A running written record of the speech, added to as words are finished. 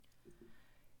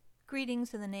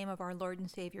Greetings in the name of our Lord and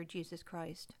Savior Jesus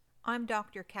Christ. I'm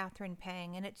Dr. Catherine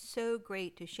Pang, and it's so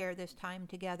great to share this time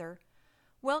together.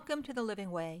 Welcome to the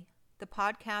LivingWay, the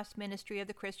podcast ministry of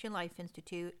the Christian Life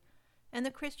Institute, and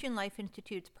the Christian Life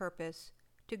Institute's purpose: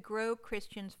 to grow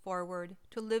Christians forward,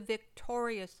 to live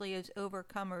victoriously as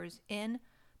overcomers in,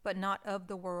 but not of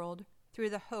the world,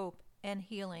 through the hope and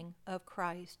healing of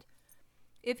Christ.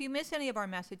 If you miss any of our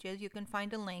messages, you can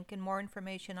find a link and more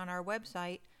information on our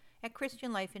website at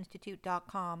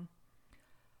christianlifeinstitute.com.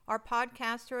 Our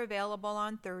podcasts are available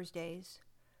on Thursdays.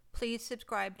 Please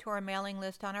subscribe to our mailing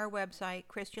list on our website,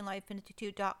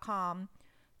 christianlifeinstitute.com,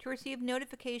 to receive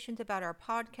notifications about our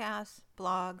podcasts,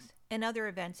 blogs, and other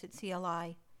events at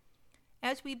CLI.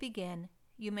 As we begin,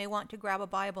 you may want to grab a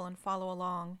Bible and follow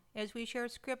along as we share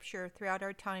scripture throughout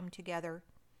our time together.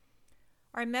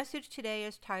 Our message today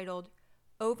is titled,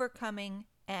 Overcoming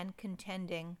and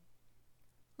Contending.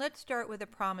 Let's start with a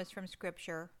promise from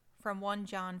Scripture, from 1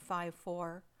 John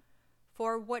 5:4.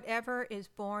 For whatever is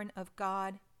born of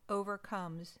God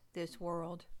overcomes this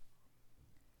world.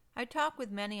 I talk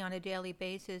with many on a daily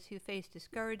basis who face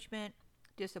discouragement,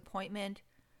 disappointment,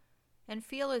 and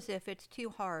feel as if it's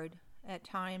too hard at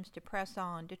times to press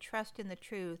on, to trust in the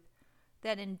truth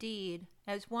that indeed,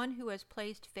 as one who has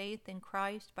placed faith in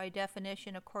Christ by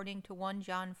definition according to 1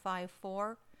 John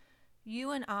 5:4,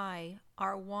 you and I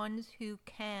are ones who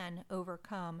can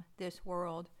overcome this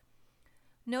world.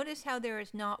 Notice how there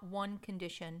is not one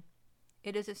condition.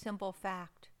 It is a simple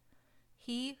fact.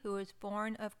 He who is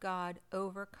born of God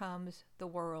overcomes the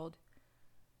world.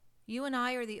 You and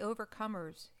I are the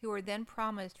overcomers who are then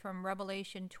promised from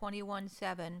Revelation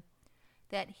 21:7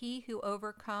 that he who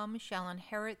overcomes shall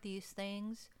inherit these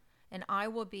things, and I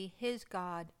will be his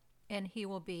God, and he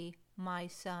will be my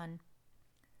son.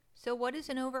 So what is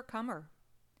an overcomer?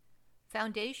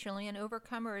 Foundationally, an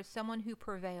overcomer is someone who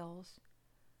prevails.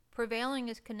 Prevailing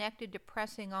is connected to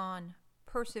pressing on,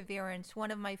 perseverance,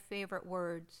 one of my favorite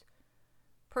words.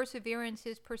 Perseverance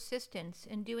is persistence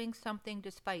in doing something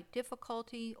despite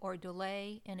difficulty or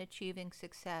delay in achieving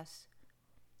success.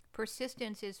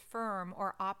 Persistence is firm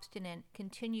or obstinate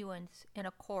continuance in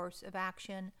a course of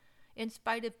action in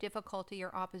spite of difficulty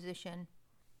or opposition.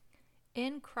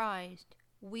 In Christ,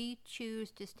 we choose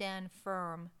to stand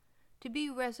firm, to be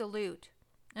resolute,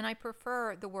 and I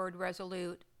prefer the word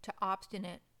resolute to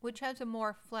obstinate, which has a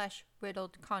more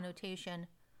flesh-riddled connotation.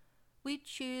 We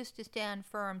choose to stand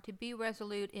firm, to be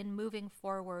resolute in moving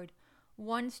forward,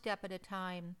 one step at a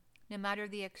time, no matter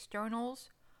the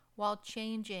externals, while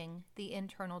changing the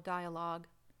internal dialogue.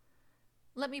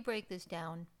 Let me break this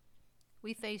down.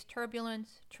 We face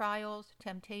turbulence, trials,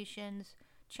 temptations,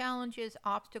 challenges,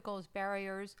 obstacles,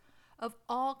 barriers of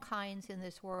all kinds in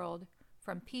this world,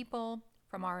 from people,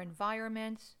 from our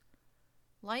environments.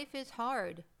 Life is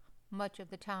hard much of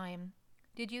the time.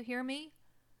 Did you hear me?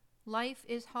 Life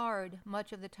is hard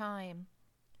much of the time.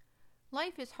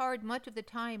 Life is hard much of the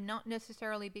time, not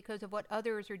necessarily because of what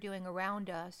others are doing around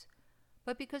us,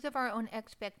 but because of our own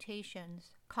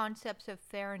expectations, concepts of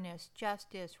fairness,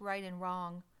 justice, right and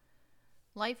wrong.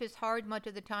 Life is hard much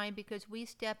of the time because we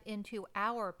step into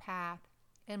our path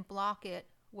and block it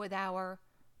with our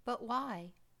 "but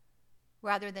why?"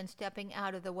 rather than stepping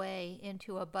out of the way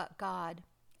into a "but God,"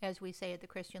 as we say at the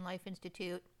Christian Life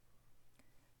Institute.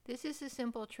 This is the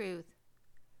simple truth.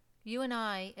 You and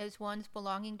I, as ones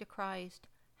belonging to Christ,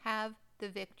 have the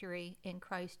victory in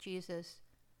Christ Jesus.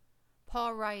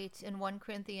 Paul writes in 1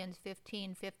 Corinthians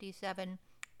 15:57,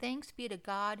 "Thanks be to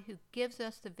God who gives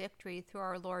us the victory through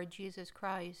our Lord Jesus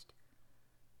Christ."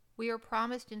 We are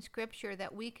promised in Scripture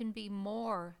that we can be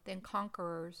more than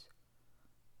conquerors.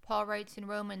 Paul writes in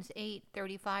Romans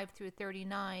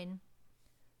 8:35-39,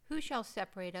 "Who shall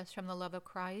separate us from the love of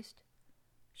Christ?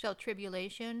 Shall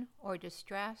tribulation, or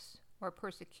distress, or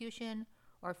persecution,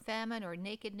 or famine, or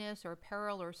nakedness, or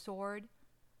peril, or sword?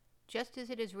 Just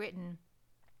as it is written,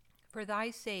 for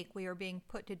thy sake we are being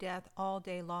put to death all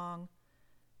day long.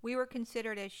 We were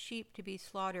considered as sheep to be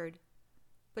slaughtered.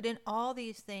 But in all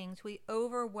these things we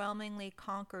overwhelmingly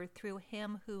conquered through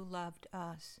him who loved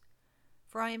us.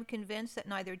 For I am convinced that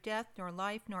neither death, nor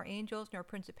life, nor angels, nor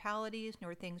principalities,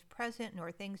 nor things present,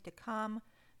 nor things to come,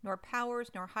 nor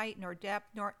powers, nor height, nor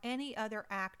depth, nor any other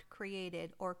act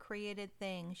created or created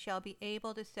thing shall be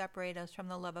able to separate us from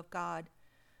the love of God,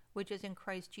 which is in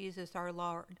Christ Jesus our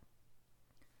Lord."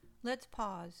 Let's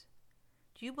pause.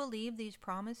 Do you believe these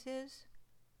promises?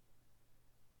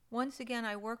 Once again,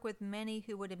 I work with many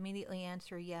who would immediately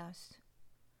answer yes.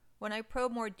 When I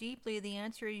probe more deeply, the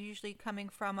answer is usually coming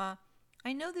from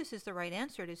I know this is the right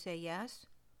answer to say yes,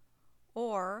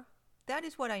 or that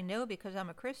is what I know because I'm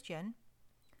a Christian.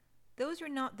 those are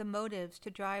not the motives to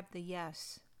drive the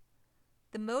yes.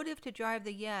 The motive to drive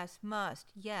the yes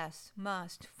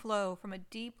must flow from a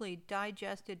deeply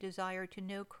digested desire to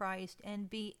know Christ and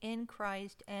be in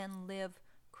Christ and live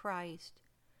Christ.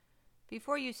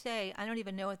 Before you say, I don't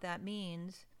even know what that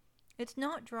means, it's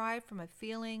not derived from a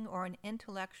feeling or an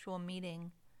intellectual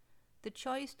meaning. The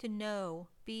choice to know,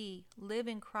 be, live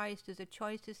in Christ is a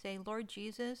choice to say, Lord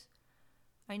Jesus,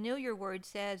 I know your word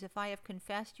says if I have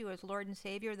confessed you as Lord and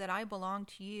Savior that I belong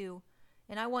to you,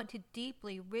 and I want to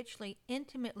deeply, richly,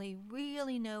 intimately,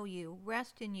 really know you,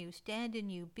 rest in you, stand in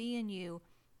you, be in you,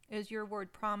 as your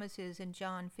word promises in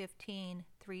John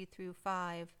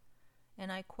 15:3-5.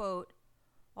 And I quote,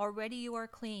 Already you are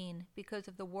clean because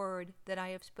of the word that I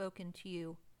have spoken to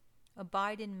you.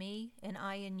 Abide in me, and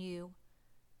I in you.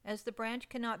 As the branch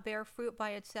cannot bear fruit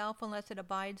by itself unless it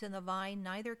abides in the vine,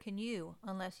 neither can you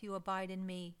unless you abide in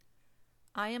me.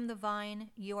 I am the vine,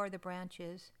 you are the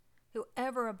branches.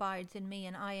 Whoever abides in me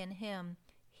and I in him,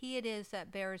 he it is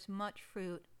that bears much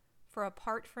fruit. For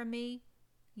apart from me,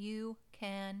 you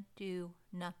can do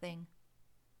nothing.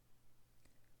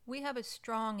 We have a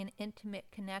strong and intimate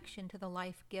connection to the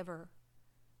life giver.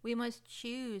 We must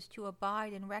choose to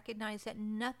abide and recognize that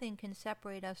nothing can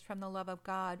separate us from the love of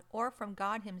God or from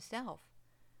God himself.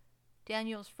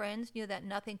 Daniel's friends knew that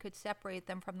nothing could separate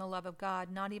them from the love of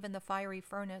God, not even the fiery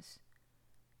furnace.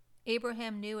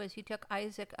 Abraham knew as he took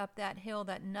Isaac up that hill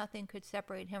that nothing could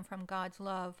separate him from God's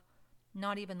love,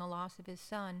 not even the loss of his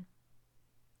son.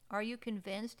 Are you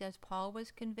convinced, as Paul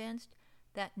was convinced,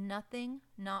 that nothing,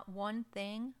 not one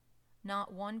thing,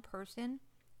 not one person,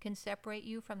 can separate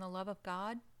you from the love of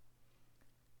God?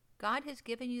 God has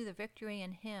given you the victory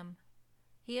in him.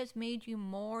 He has made you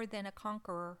more than a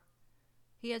conqueror.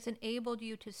 He has enabled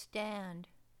you to stand,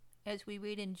 as we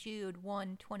read in Jude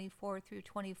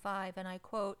 1:24-25, and I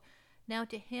quote, Now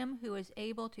to him who is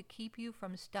able to keep you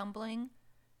from stumbling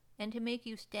and to make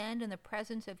you stand in the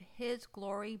presence of his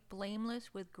glory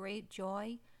blameless with great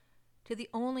joy, to the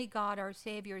only God our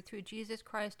Savior through Jesus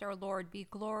Christ our Lord be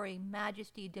glory,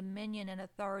 majesty, dominion, and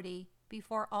authority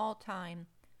before all time,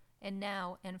 and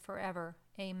now and forever.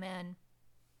 Amen.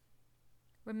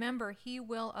 Remember, he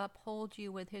will uphold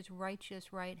you with his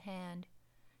righteous right hand.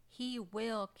 He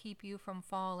will keep you from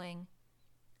falling.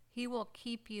 He will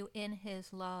keep you in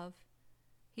his love.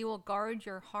 He will guard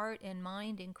your heart and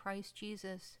mind in Christ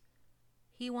Jesus.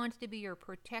 He wants to be your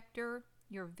protector,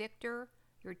 your victor,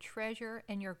 your treasure,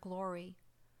 and your glory.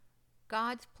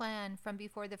 God's plan from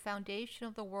before the foundation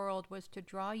of the world was to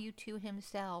draw you to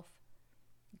himself.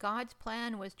 God's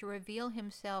plan was to reveal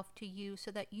himself to you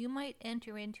so that you might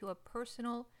enter into a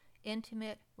personal,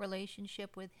 intimate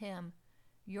relationship with him,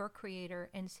 your Creator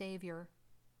and Savior.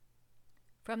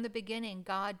 From the beginning,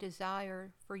 God's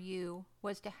desire for you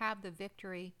was to have the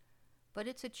victory, but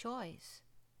it's a choice.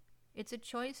 It's a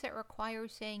choice that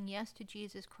requires saying yes to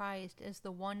Jesus Christ as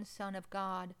the one Son of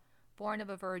God, born of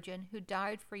a virgin, who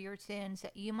died for your sins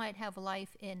that you might have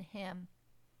life in him.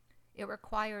 It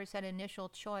requires that initial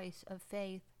choice of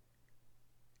faith.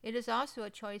 It is also a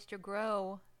choice to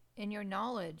grow in your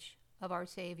knowledge of our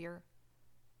Savior.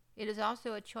 It is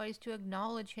also a choice to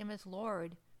acknowledge him as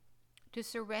Lord, to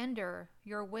surrender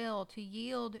your will, to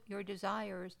yield your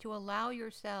desires, to allow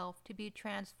yourself to be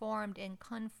transformed and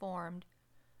conformed.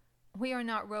 We are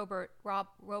not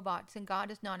robots, and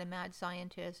God is not a mad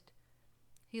scientist.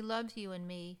 He loves you and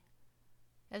me.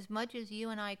 As much as you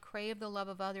and I crave the love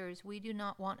of others, we do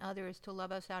not want others to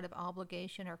love us out of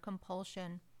obligation or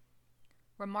compulsion.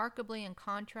 Remarkably, in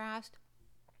contrast,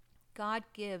 God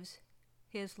gives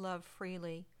his love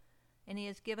freely, and he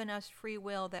has given us free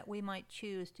will that we might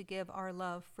choose to give our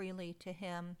love freely to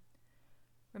him.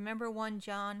 Remember 1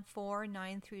 John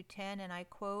 4:9-10, and I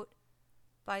quote,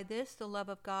 By this the love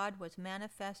of God was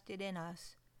manifested in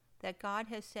us, that God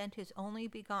has sent his only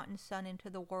begotten Son into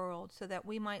the world so that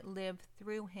we might live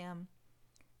through him.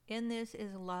 In this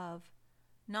is love,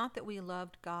 not that we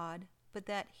loved God, but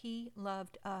that he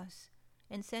loved us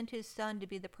and sent his Son to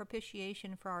be the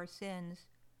propitiation for our sins.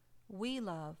 We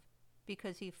love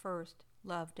because he first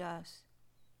loved us.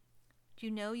 Do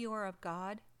you know you are of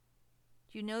God?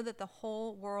 Do you know that the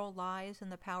whole world lies in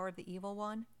the power of the evil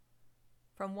one?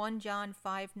 From 1 John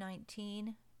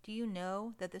 5:19, do you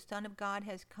know that the Son of God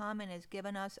has come and has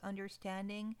given us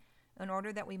understanding in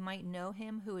order that we might know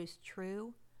him who is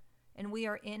true, and we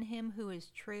are in him who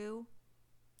is true,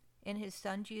 in his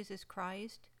Son Jesus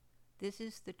Christ? This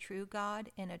is the true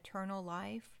God and eternal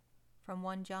life, from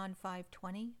 1 John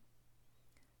 5:20.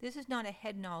 This is not a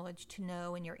head knowledge to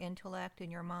know in your intellect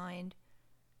and your mind.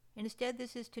 Instead,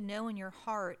 this is to know in your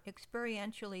heart,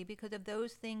 experientially, because of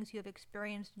those things you have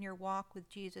experienced in your walk with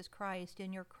Jesus Christ,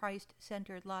 in your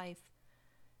Christ-centered life.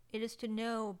 It is to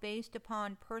know based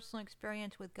upon personal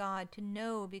experience with God, to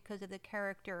know because of the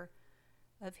character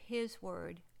of His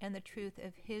Word and the truth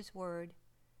of His Word.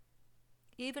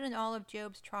 Even in all of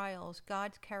Job's trials,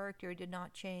 God's character did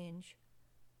not change.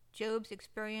 Job's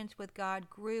experience with God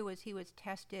grew as he was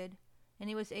tested, and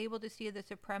he was able to see the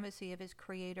supremacy of his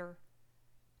Creator.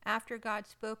 After God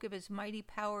spoke of His mighty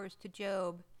powers to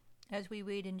Job, as we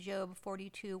read in Job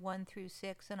 42,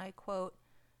 1-6, and I quote,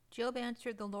 Job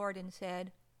answered the Lord and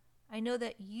said, I know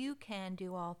that you can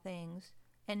do all things,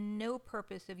 and no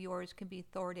purpose of yours can be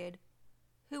thwarted.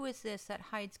 Who is this that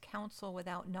hides counsel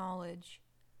without knowledge?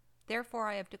 Therefore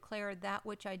I have declared that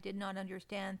which I did not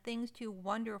understand, things too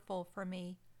wonderful for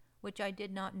me, which I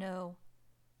did not know.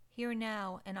 Hear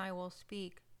now, and I will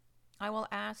speak. I will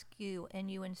ask you,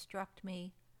 and you instruct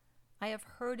me. I have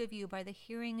heard of you by the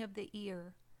hearing of the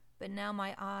ear, but now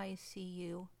my eyes see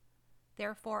you.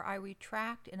 Therefore I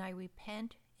retract and I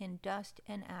repent in dust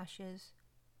and ashes.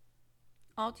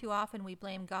 All too often we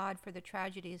blame God for the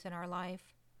tragedies in our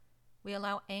life. We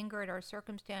allow anger at our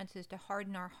circumstances to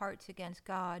harden our hearts against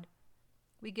God.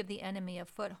 We give the enemy a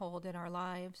foothold in our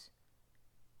lives.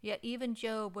 Yet even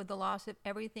Job, with the loss of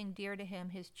everything dear to him,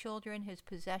 his children, his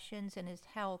possessions, and his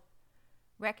health,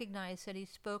 recognized that he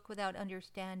spoke without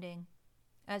understanding,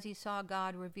 as he saw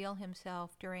God reveal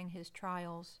Himself during his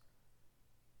trials.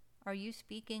 Are you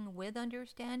speaking with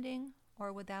understanding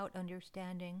or without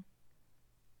understanding?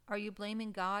 Are you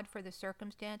blaming God for the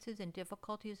circumstances and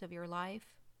difficulties of your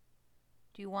life?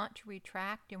 Do you want to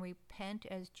retract and repent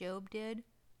as Job did?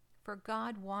 For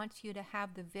God wants you to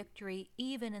have the victory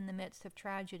even in the midst of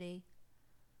tragedy.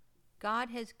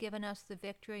 God has given us the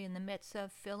victory in the midst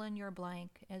of fill in your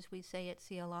blank, as we say at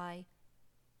CLI.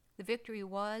 The victory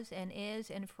was and is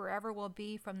and forever will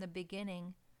be from the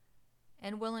beginning,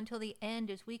 and will until the end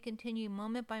as we continue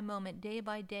moment by moment, day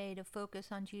by day, to focus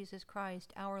on Jesus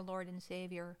Christ, our Lord and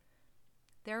Savior.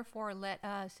 Therefore let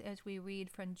us, as we read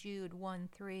from Jude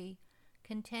 1:3,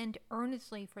 contend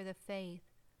earnestly for the faith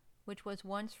which was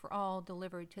once for all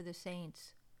delivered to the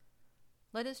saints.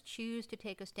 Let us choose to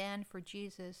take a stand for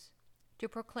Jesus, to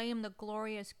proclaim the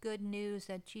glorious good news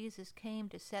that Jesus came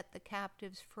to set the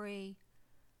captives free.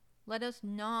 Let us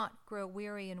not grow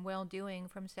weary in well-doing,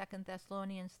 from 2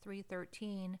 Thessalonians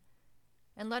 3:13,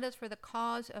 and let us, for the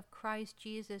cause of Christ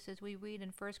Jesus, as we read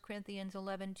in 1 Corinthians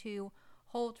 11:2,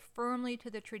 hold firmly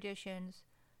to the traditions,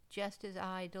 just as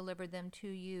I delivered them to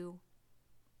you.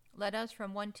 Let us,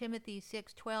 from 1 Timothy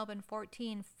 6:12 and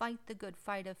 14, fight the good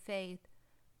fight of faith,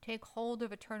 take hold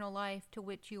of eternal life to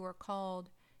which you are called,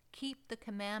 keep the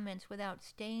commandments without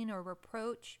stain or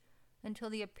reproach until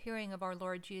the appearing of our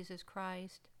Lord Jesus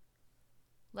Christ.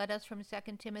 Let us, from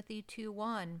 2 Timothy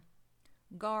 2:1,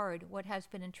 guard what has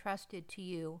been entrusted to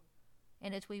you,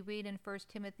 and as we read in 1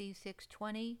 Timothy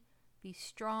 6:20, be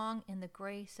strong in the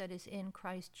grace that is in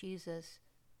Christ Jesus.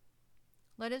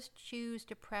 Let us choose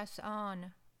to press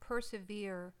on,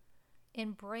 persevere,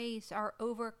 embrace our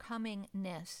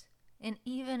overcomingness, and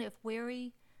even if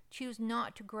weary, choose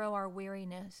not to grow our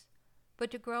weariness, but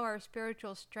to grow our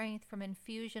spiritual strength from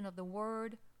infusion of the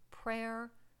Word,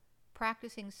 prayer,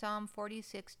 practicing Psalm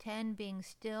 46:10, being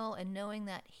still and knowing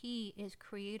that He is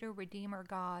Creator, Redeemer,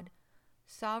 God,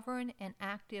 sovereign and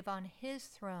active on His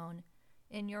throne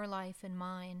in your life and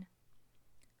mine.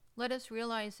 Let us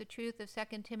realize the truth of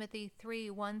 2 Timothy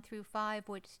 3:1-5,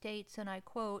 which states, and I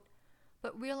quote,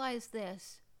 "But realize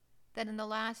this, that in the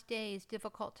last days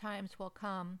difficult times will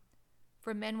come.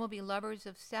 For men will be lovers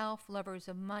of self, lovers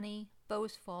of money,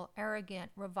 boastful,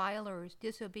 arrogant, revilers,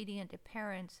 disobedient to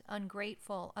parents,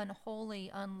 ungrateful, unholy,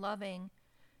 unloving,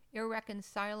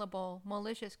 irreconcilable,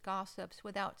 malicious gossips,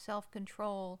 without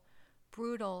self-control,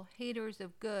 brutal, haters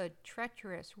of good,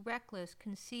 treacherous, reckless,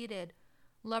 conceited,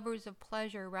 lovers of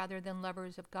pleasure rather than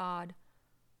lovers of God,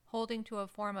 holding to a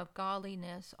form of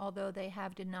godliness, although they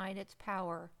have denied its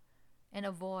power, and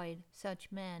avoid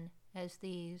such men as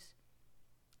these."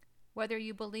 Whether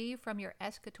you believe from your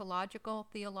eschatological,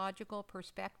 theological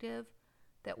perspective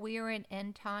that we are in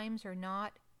end times or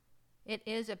not, it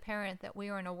is apparent that we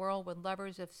are in a world with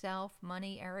lovers of self,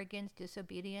 money, arrogance,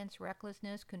 disobedience,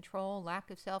 recklessness, control, lack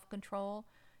of self-control,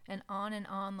 and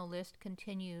on the list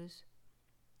continues.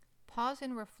 Pause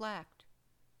and reflect.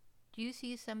 Do you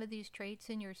see some of these traits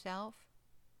in yourself?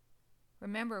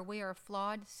 Remember, we are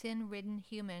flawed, sin-ridden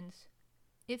humans.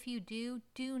 If you do,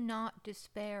 do not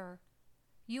despair.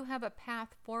 You have a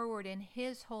path forward in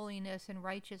His holiness and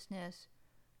righteousness.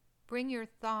 Bring your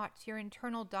thoughts, your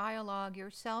internal dialogue,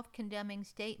 your self-condemning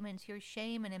statements, your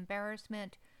shame and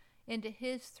embarrassment, into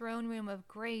his throne room of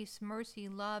grace, mercy,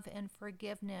 love, and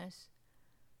forgiveness.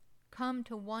 Come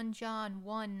to 1 John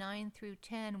 1, 9 through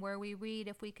 10, where we read,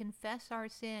 if we confess our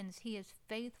sins, he is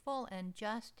faithful and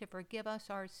just to forgive us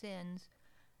our sins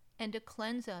and to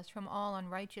cleanse us from all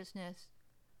unrighteousness.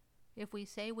 If we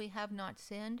say we have not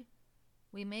sinned,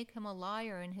 we make him a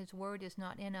liar and his word is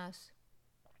not in us.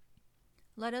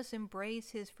 Let us embrace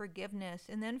his forgiveness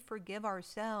and then forgive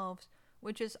ourselves,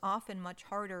 which is often much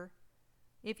harder.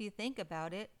 If you think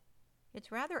about it,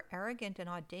 it's rather arrogant and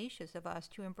audacious of us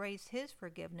to embrace his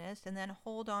forgiveness and then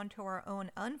hold on to our own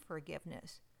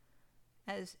unforgiveness,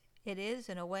 as it is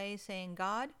in a way saying,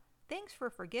 God, thanks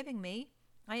for forgiving me.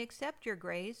 I accept your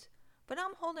grace, but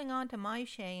I'm holding on to my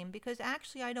shame because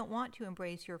actually I don't want to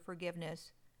embrace your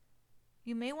forgiveness.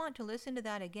 You may want to listen to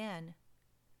that again.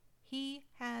 He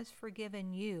has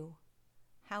forgiven you.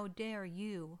 How dare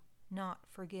you not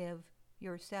forgive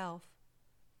yourself?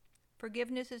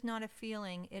 Forgiveness is not a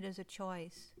feeling, it is a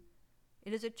choice.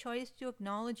 It is a choice to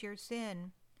acknowledge your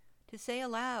sin, to say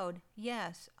aloud,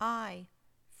 yes, I,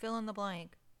 fill in the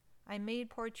blank. I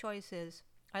made poor choices.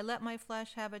 I let my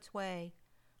flesh have its way.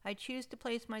 I choose to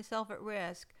place myself at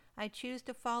risk. I choose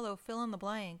to follow fill in the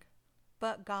blank.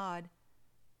 But God,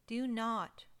 do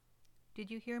not, did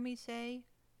you hear me say?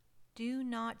 Do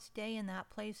not stay in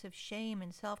that place of shame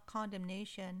and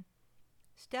self-condemnation.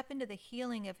 Step into the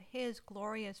healing of his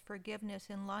glorious forgiveness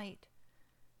and light.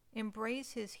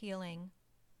 Embrace his healing.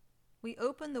 We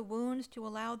open the wounds to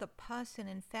allow the pus and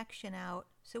infection out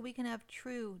so we can have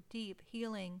true, deep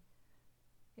healing.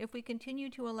 If we continue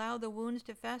to allow the wounds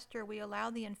to fester, we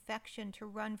allow the infection to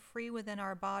run free within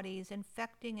our bodies,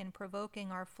 infecting and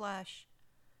provoking our flesh.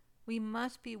 We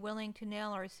must be willing to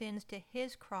nail our sins to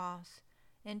his cross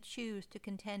and choose to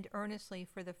contend earnestly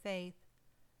for the faith.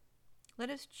 Let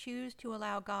us choose to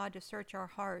allow God to search our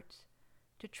hearts,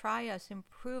 to try us and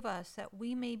prove us that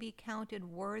we may be counted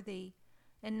worthy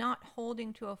and not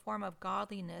holding to a form of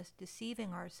godliness,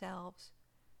 deceiving ourselves.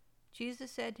 Jesus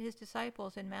said to his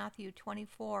disciples in Matthew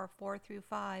 24, 4 through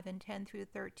 5 and 10 through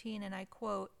 13, and I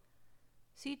quote,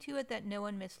 "See to it that no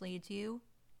one misleads you,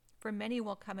 for many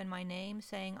will come in my name,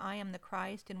 saying, I am the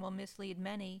Christ, and will mislead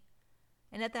many.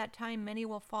 And at that time many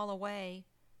will fall away,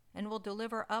 and will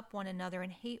deliver up one another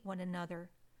and hate one another.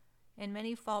 And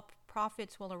many false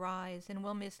prophets will arise, and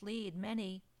will mislead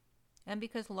many. And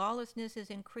because lawlessness is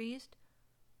increased,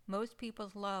 most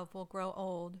people's love will grow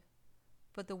old.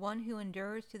 But the one who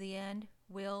endures to the end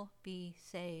will be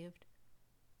saved."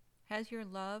 Has your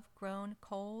love grown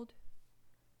cold?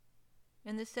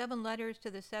 In the 7 letters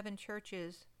to the 7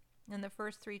 churches, in the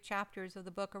first 3 chapters of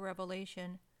the book of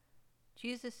Revelation,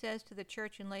 Jesus says to the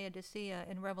church in Laodicea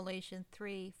in Revelation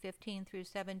 3, 15 through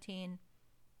 17,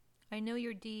 "I know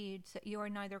your deeds, that you are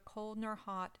neither cold nor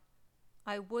hot.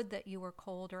 I would that you were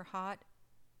cold or hot.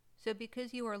 So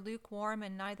because you are lukewarm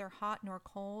and neither hot nor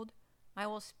cold, I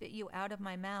will spit you out of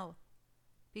my mouth.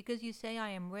 Because you say I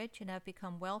am rich and have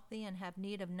become wealthy and have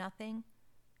need of nothing,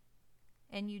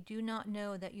 and you do not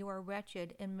know that you are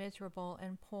wretched and miserable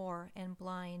and poor and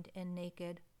blind and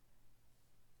naked."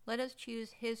 Let us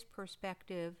choose his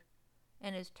perspective,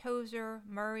 and as Tozer,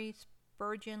 Murray,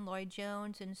 Spurgeon,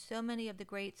 Lloyd-Jones, and so many of the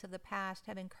greats of the past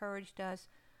have encouraged us,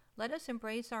 let us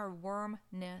embrace our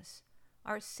wormness,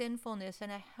 our sinfulness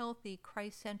in a healthy,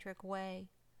 Christ-centric way.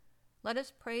 Let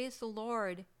us praise the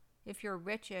Lord if you're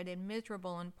wretched and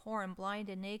miserable and poor and blind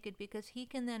and naked, because he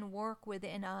can then work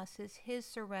within us as his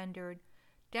surrendered,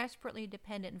 desperately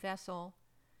dependent vessel,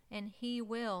 and he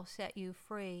will set you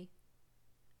free.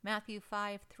 Matthew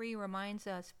 5:3 reminds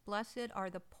us, "Blessed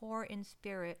are the poor in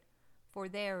spirit, for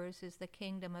theirs is the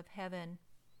kingdom of heaven."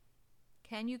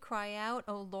 Can you cry out,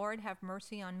 "O Lord, have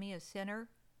mercy on me, a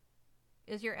sinner"?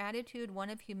 Is your attitude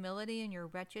one of humility in your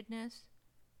wretchedness?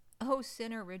 O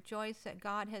sinner, rejoice that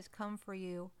God has come for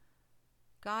you.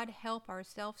 God help our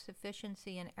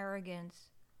self-sufficiency and arrogance.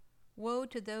 Woe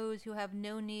to those who have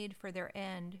no need, for their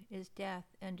end is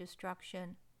death and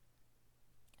destruction.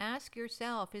 Ask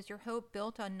yourself, is your hope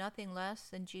built on nothing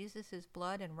less than Jesus'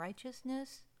 blood and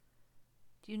righteousness?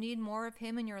 Do you need more of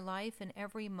him in your life in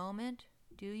every moment?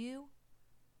 Do you?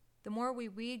 The more we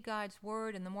read God's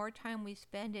word and the more time we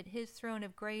spend at his throne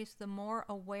of grace, the more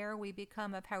aware we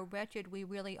become of how wretched we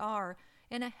really are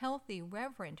in a healthy,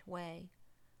 reverent way,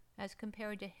 as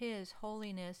compared to his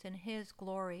holiness and his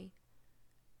glory.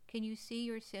 Can you see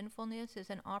your sinfulness as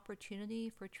an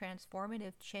opportunity for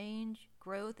transformative change,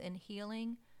 growth, and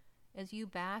healing as you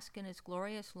bask in his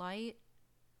glorious light?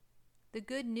 The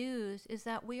good news is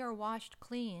that we are washed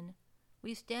clean.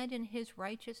 We stand in his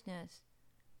righteousness.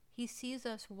 He sees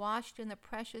us washed in the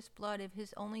precious blood of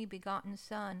his only begotten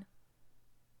Son.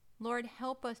 Lord,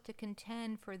 help us to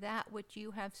contend for that which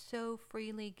you have so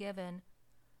freely given.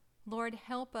 Lord,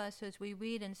 help us, as we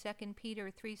read in 2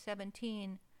 Peter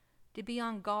 3:17, to be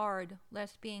on guard,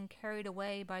 lest being carried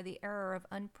away by the error of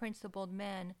unprincipled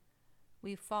men,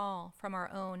 we fall from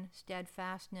our own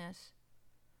steadfastness.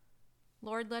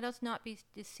 Lord, let us not be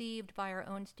deceived by our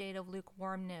own state of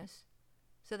lukewarmness,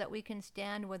 so that we can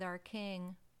stand with our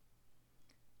King.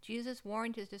 Jesus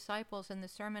warned his disciples in the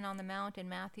Sermon on the Mount in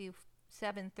Matthew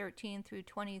 7:13 through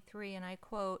 23, and I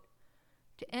quote,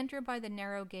 "To enter by the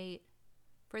narrow gate,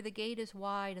 for the gate is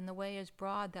wide and the way is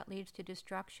broad that leads to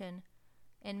destruction,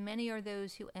 and many are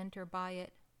those who enter by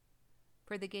it.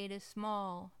 For the gate is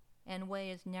small and way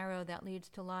is narrow that leads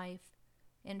to life,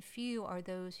 and few are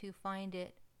those who find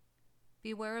it.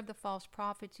 Beware of the false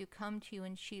prophets who come to you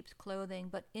in sheep's clothing,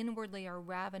 but inwardly are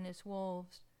ravenous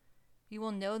wolves. You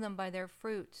will know them by their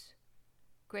fruits.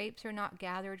 Grapes are not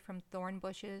gathered from thorn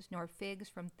bushes, nor figs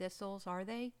from thistles, are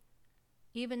they?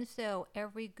 Even so,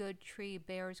 every good tree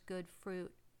bears good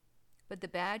fruit, but the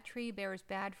bad tree bears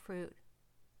bad fruit.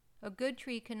 A good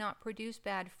tree cannot produce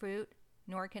bad fruit,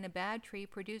 nor can a bad tree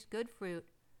produce good fruit.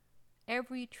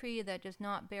 Every tree that does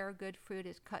not bear good fruit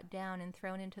is cut down and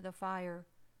thrown into the fire.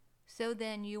 So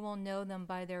then you will know them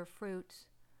by their fruits.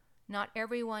 Not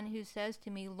everyone who says to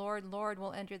me, 'Lord, Lord,'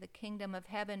 will enter the kingdom of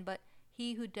heaven, but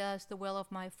he who does the will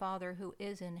of my Father who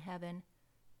is in heaven.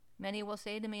 Many will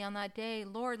say to me on that day,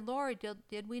 'Lord, Lord,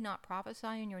 did we not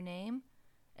prophesy in your name?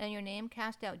 And in your name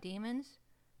cast out demons?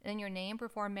 And in your name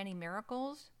perform many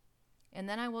miracles?' And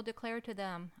then I will declare to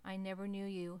them, 'I never knew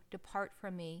you. Depart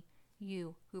from me,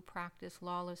 you who practice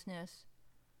lawlessness.'"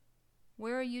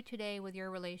 Where are you today with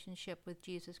your relationship with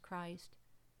Jesus Christ?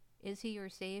 Is he your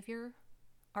Savior?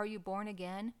 Are you born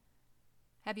again?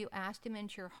 Have you asked him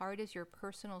into your heart as your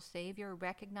personal Savior,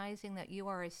 recognizing that you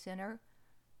are a sinner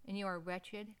and you are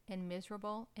wretched and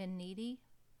miserable and needy?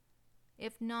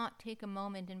 If not, take a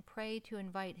moment and pray to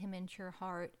invite him into your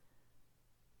heart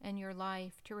and your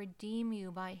life to redeem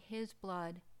you by his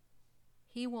blood.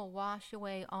 He will wash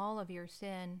away all of your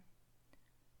sin.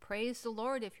 Praise the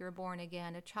Lord if you're born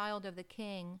again, a child of the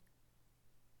King.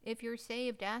 If you're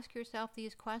saved, ask yourself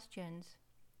these questions.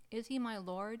 Is he my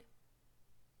Lord?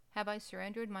 Have I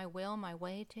surrendered my will, my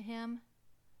way to him?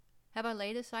 Have I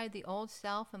laid aside the old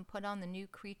self and put on the new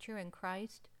creature in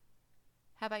Christ?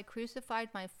 Have I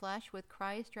crucified my flesh with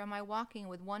Christ, or am I walking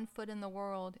with one foot in the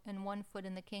world and one foot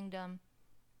in the kingdom?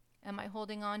 Am I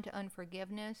holding on to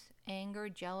unforgiveness, anger,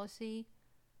 jealousy,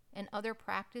 and other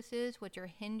practices which are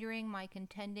hindering my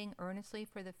contending earnestly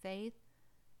for the faith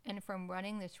and from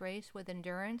running this race with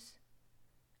endurance?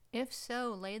 If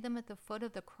so, lay them at the foot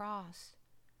of the cross.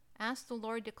 Ask the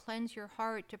Lord to cleanse your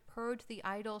heart, to purge the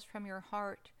idols from your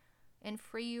heart, and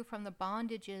free you from the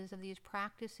bondages of these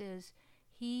practices.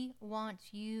 He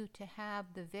wants you to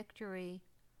have the victory.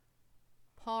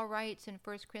 Paul writes in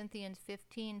 1 Corinthians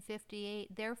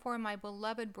 15:58, "Therefore, my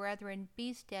beloved brethren,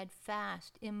 be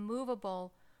steadfast,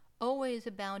 immovable, always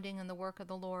abounding in the work of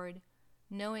the Lord,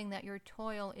 knowing that your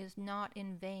toil is not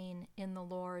in vain in the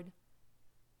Lord."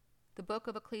 The book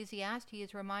of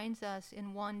Ecclesiastes reminds us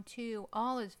in 1:2,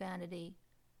 all is vanity,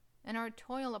 and our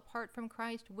toil apart from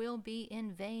Christ will be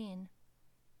in vain.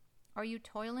 Are you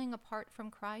toiling apart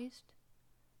from Christ?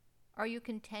 Are you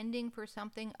contending for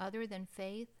something other than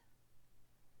faith?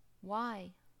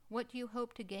 Why? What do you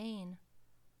hope to gain?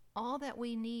 All that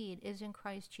we need is in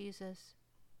Christ Jesus.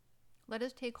 Let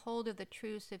us take hold of the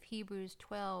truths of Hebrews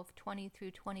 12:20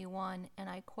 through 21, and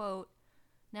I quote,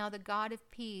 "Now the God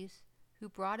of peace, who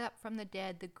brought up from the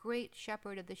dead the great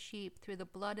shepherd of the sheep through the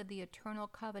blood of the eternal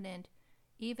covenant,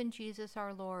 even Jesus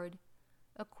our Lord,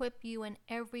 equip you in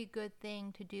every good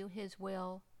thing to do his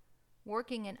will,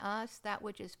 working in us that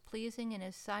which is pleasing in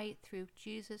his sight through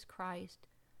Jesus Christ,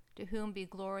 to whom be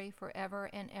glory forever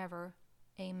and ever.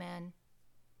 Amen."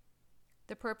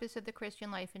 The purpose of the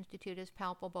Christian Life Institute is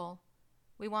palpable.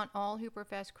 We want all who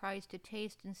profess Christ to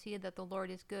taste and see that the Lord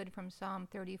is good from Psalm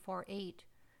 34:8,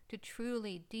 to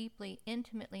truly, deeply,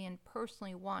 intimately, and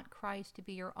personally want Christ to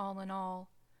be your all in all.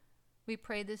 We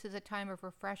pray this is a time of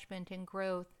refreshment and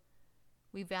growth.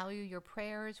 We value your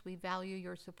prayers. We value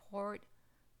your support.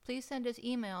 Please send us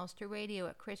emails to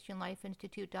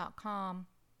radio@christianlifeinstitute.com.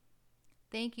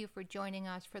 Thank you for joining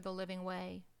us for The Living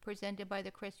Way, presented by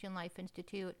the Christian Life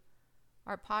Institute.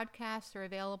 Our podcasts are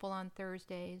available on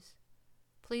Thursdays.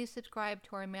 Please subscribe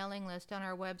to our mailing list on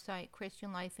our website,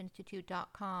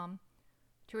 christianlifeinstitute.com,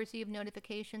 to receive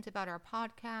notifications about our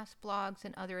podcasts, blogs,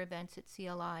 and other events at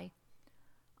CLI.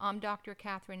 I'm Dr.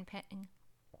 Catherine Peng,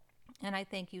 and I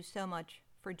thank you so much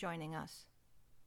for joining us.